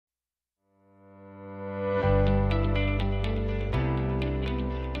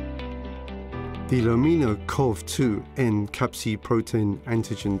The Lomina SARS-CoV-2 Nucleocapsid Protein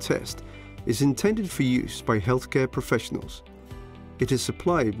Antigen test is intended for use by healthcare professionals. It is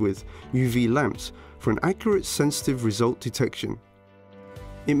supplied with UV lamps for an accurate sensitive result detection.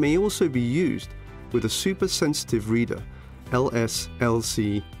 It may also be used with a super sensitive reader,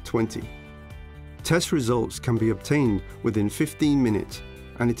 LS-LC20. Test results can be obtained within 15 minutes,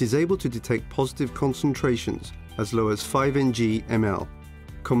 and it is able to detect positive concentrations as low as 5 ng/ml,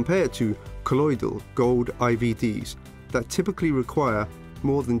 compared to colloidal gold IVDs that typically require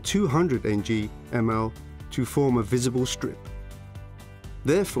more than 200 ng/ml to form a visible strip.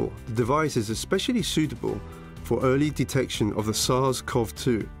 Therefore, the device is especially suitable for early detection of the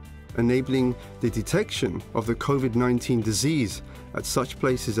SARS-CoV-2, enabling the detection of the COVID-19 disease at such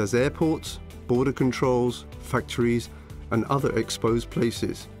places as airports, border controls, factories, and other exposed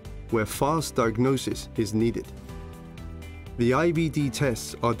places where fast diagnosis is needed. The IVD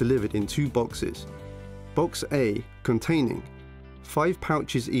tests are delivered in 2 boxes. Box A containing 5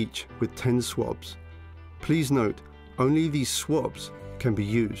 pouches each with 10 swabs. Please note, only these swabs can be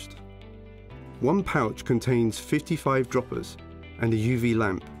used. 1 pouch contains 55 droppers and a UV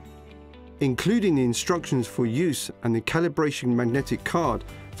lamp. Including the instructions for use and the calibration magnetic card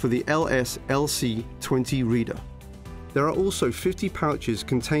for the LS-LC20 reader. There are also 50 pouches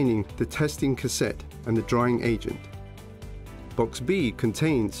containing the testing cassette and the drying agent. Box B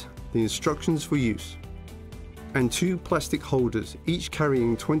contains the instructions for use and 2 plastic holders, each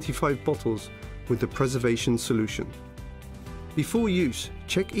carrying 25 bottles with the preservation solution. Before use,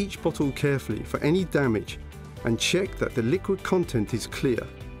 check each bottle carefully for any damage and check that the liquid content is clear.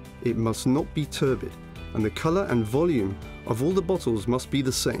 It must not be turbid, and the color and volume of all the bottles must be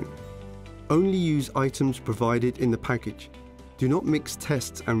the same. Only use items provided in the package. Do not mix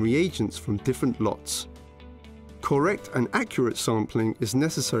tests and reagents from different lots. Correct and accurate sampling is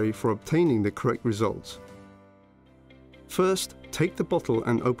necessary for obtaining the correct results. First, take the bottle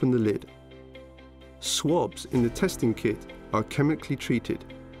and open the lid. Swabs in the testing kit are chemically treated,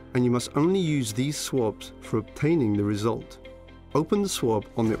 and you must only use these swabs for obtaining the result. Open the swab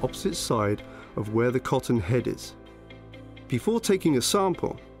on the opposite side of where the cotton head is. Before taking a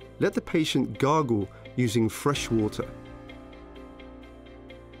sample, let the patient gargle using fresh water.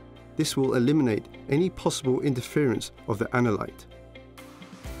 This will eliminate any possible interference of the analyte.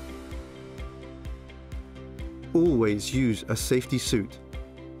 Always use a safety suit,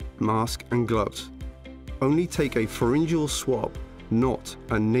 mask and gloves. Only take a pharyngeal swab, not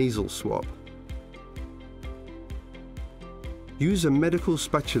a nasal swab. Use a medical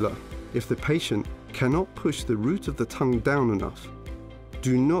spatula if the patient cannot push the root of the tongue down enough.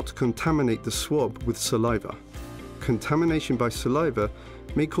 Do not contaminate the swab with saliva. Contamination by saliva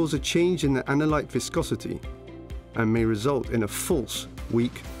may cause a change in the analyte viscosity and may result in a false,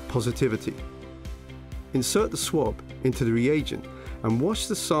 weak positivity. Insert the swab into the reagent and wash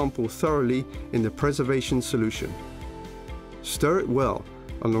the sample thoroughly in the preservation solution. Stir it well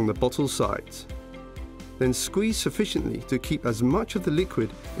along the bottle sides. Then squeeze sufficiently to keep as much of the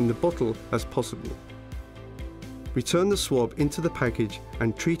liquid in the bottle as possible. Return the swab into the package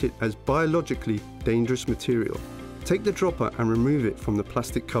and treat it as biologically dangerous material. Take the dropper and remove it from the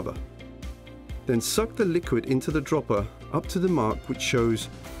plastic cover. Then suck the liquid into the dropper up to the mark which shows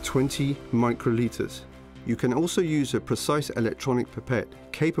 20 microliters. You can also use a precise electronic pipette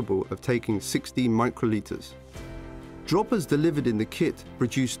capable of taking 60 microliters. Droppers delivered in the kit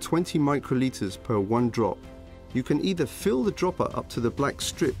produce 20 microliters per 1 drop. You can either fill the dropper up to the black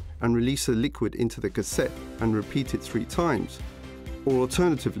strip and release the liquid into the cassette and repeat it 3 times, or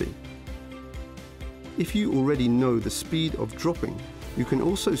alternatively, if you already know the speed of dropping, you can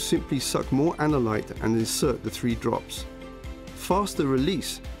also simply suck more analyte and insert the 3 drops. Faster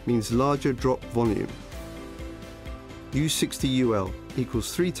release means larger drop volume. Use 60 UL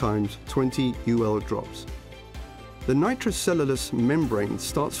equals 3 times 20 UL drops. The nitrocellulose membrane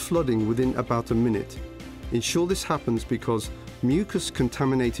starts flooding within about a minute. Ensure this happens because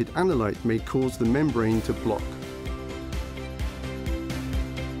mucus-contaminated analyte may cause the membrane to block.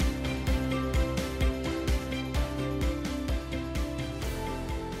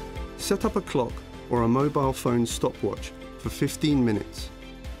 Set up a clock or a mobile phone stopwatch for 15 minutes.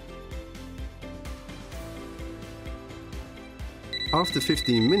 After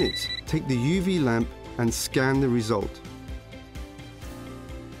 15 minutes, take the UV lamp and scan the result.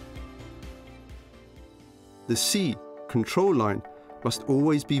 The C, control line, must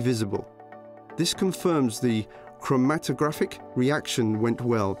always be visible. This confirms the chromatographic reaction went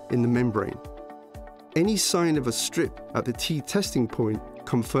well in the membrane. Any sign of a strip at the T testing point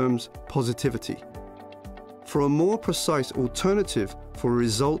confirms positivity. For a more precise alternative for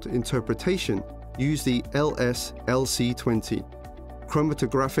result interpretation, use the LS-LC20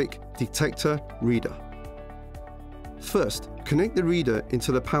 chromatographic detector reader. First, connect the reader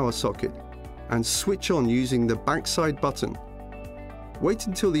into the power socket and switch on using the backside button. Wait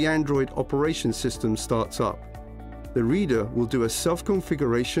until the Android operation system starts up. The reader will do a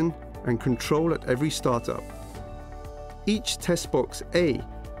self-configuration and control at every startup. Each test box A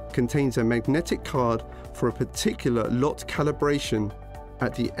contains a magnetic card for a particular lot calibration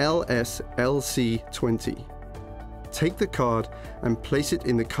at the LS-LC20. Take the card and place it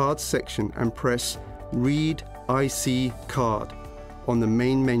in the cards section and press Read IC Card on the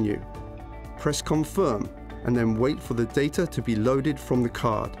main menu. Press Confirm and then wait for the data to be loaded from the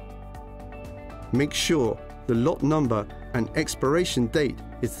card. Make sure the lot number and expiration date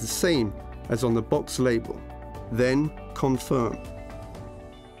is the same as on the box label. Then confirm.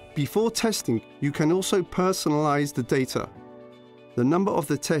 Before testing, you can also personalize the data. The number of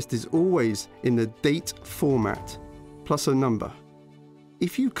the test is always in the date format, plus a number.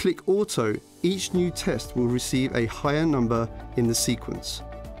 If you click Auto, each new test will receive a higher number in the sequence.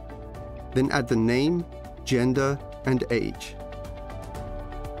 Then add the name, gender, and age.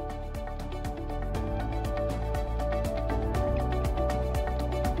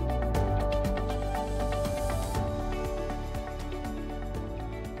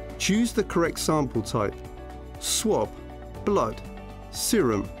 Choose the correct sample type: swab, blood,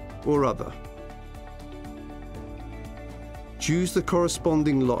 serum, or other. Choose the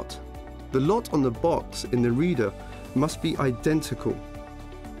corresponding lot. The lot on the box in the reader must be identical.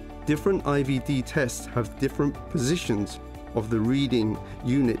 Different IVD tests have different positions of the reading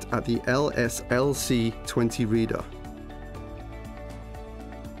unit at the LS-LC20 reader.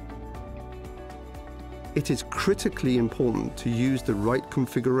 It is critically important to use the right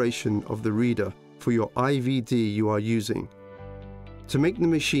configuration of the reader for your IVD you are using. To make the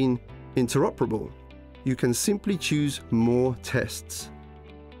machine interoperable, you can simply choose More Tests.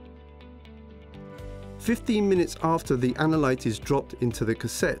 15 minutes after the analyte is dropped into the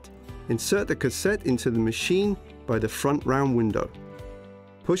cassette, insert the cassette into the machine by the front round window.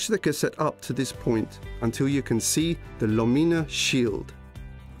 Push the cassette up to this point until you can see the Lomina shield.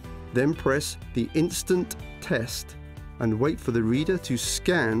 Then press the Instant Test and wait for the reader to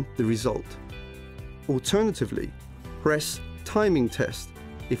scan the result. Alternatively, press Timing Test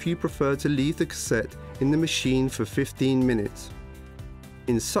if you prefer to leave the cassette in the machine for 15 minutes.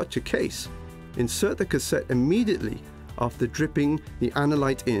 In such a case, insert the cassette immediately after dripping the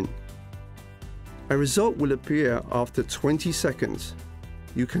analyte in. A result will appear after 20 seconds.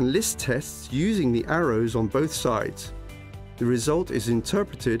 You can list tests using the arrows on both sides. The result is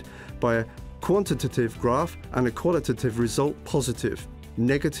interpreted by a quantitative graph and a qualitative result: positive,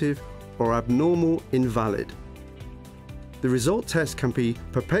 negative, or abnormal invalid. The result test can be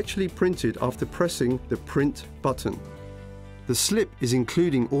perpetually printed after pressing the Print button. The slip is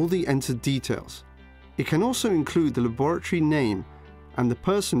including all the entered details. It can also include the laboratory name and the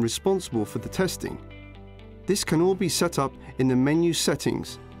person responsible for the testing. This can all be set up in the menu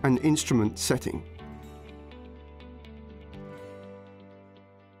settings and instrument setting.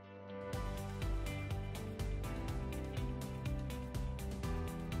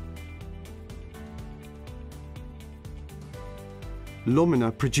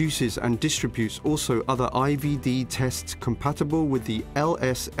 Lomina produces and distributes also other IVD tests compatible with the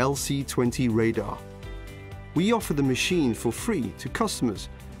LS-LC20 radar. We offer the machine for free to customers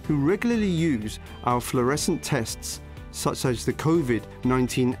who regularly use our fluorescent tests, such as the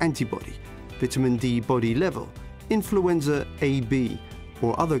COVID-19 antibody, vitamin D body level, influenza AB,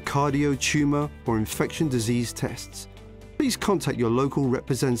 or other cardio, tumor, or infection disease tests. Please contact your local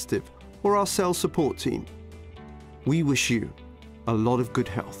representative or our sales support team. We wish you a lot of good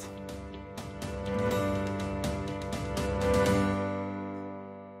health.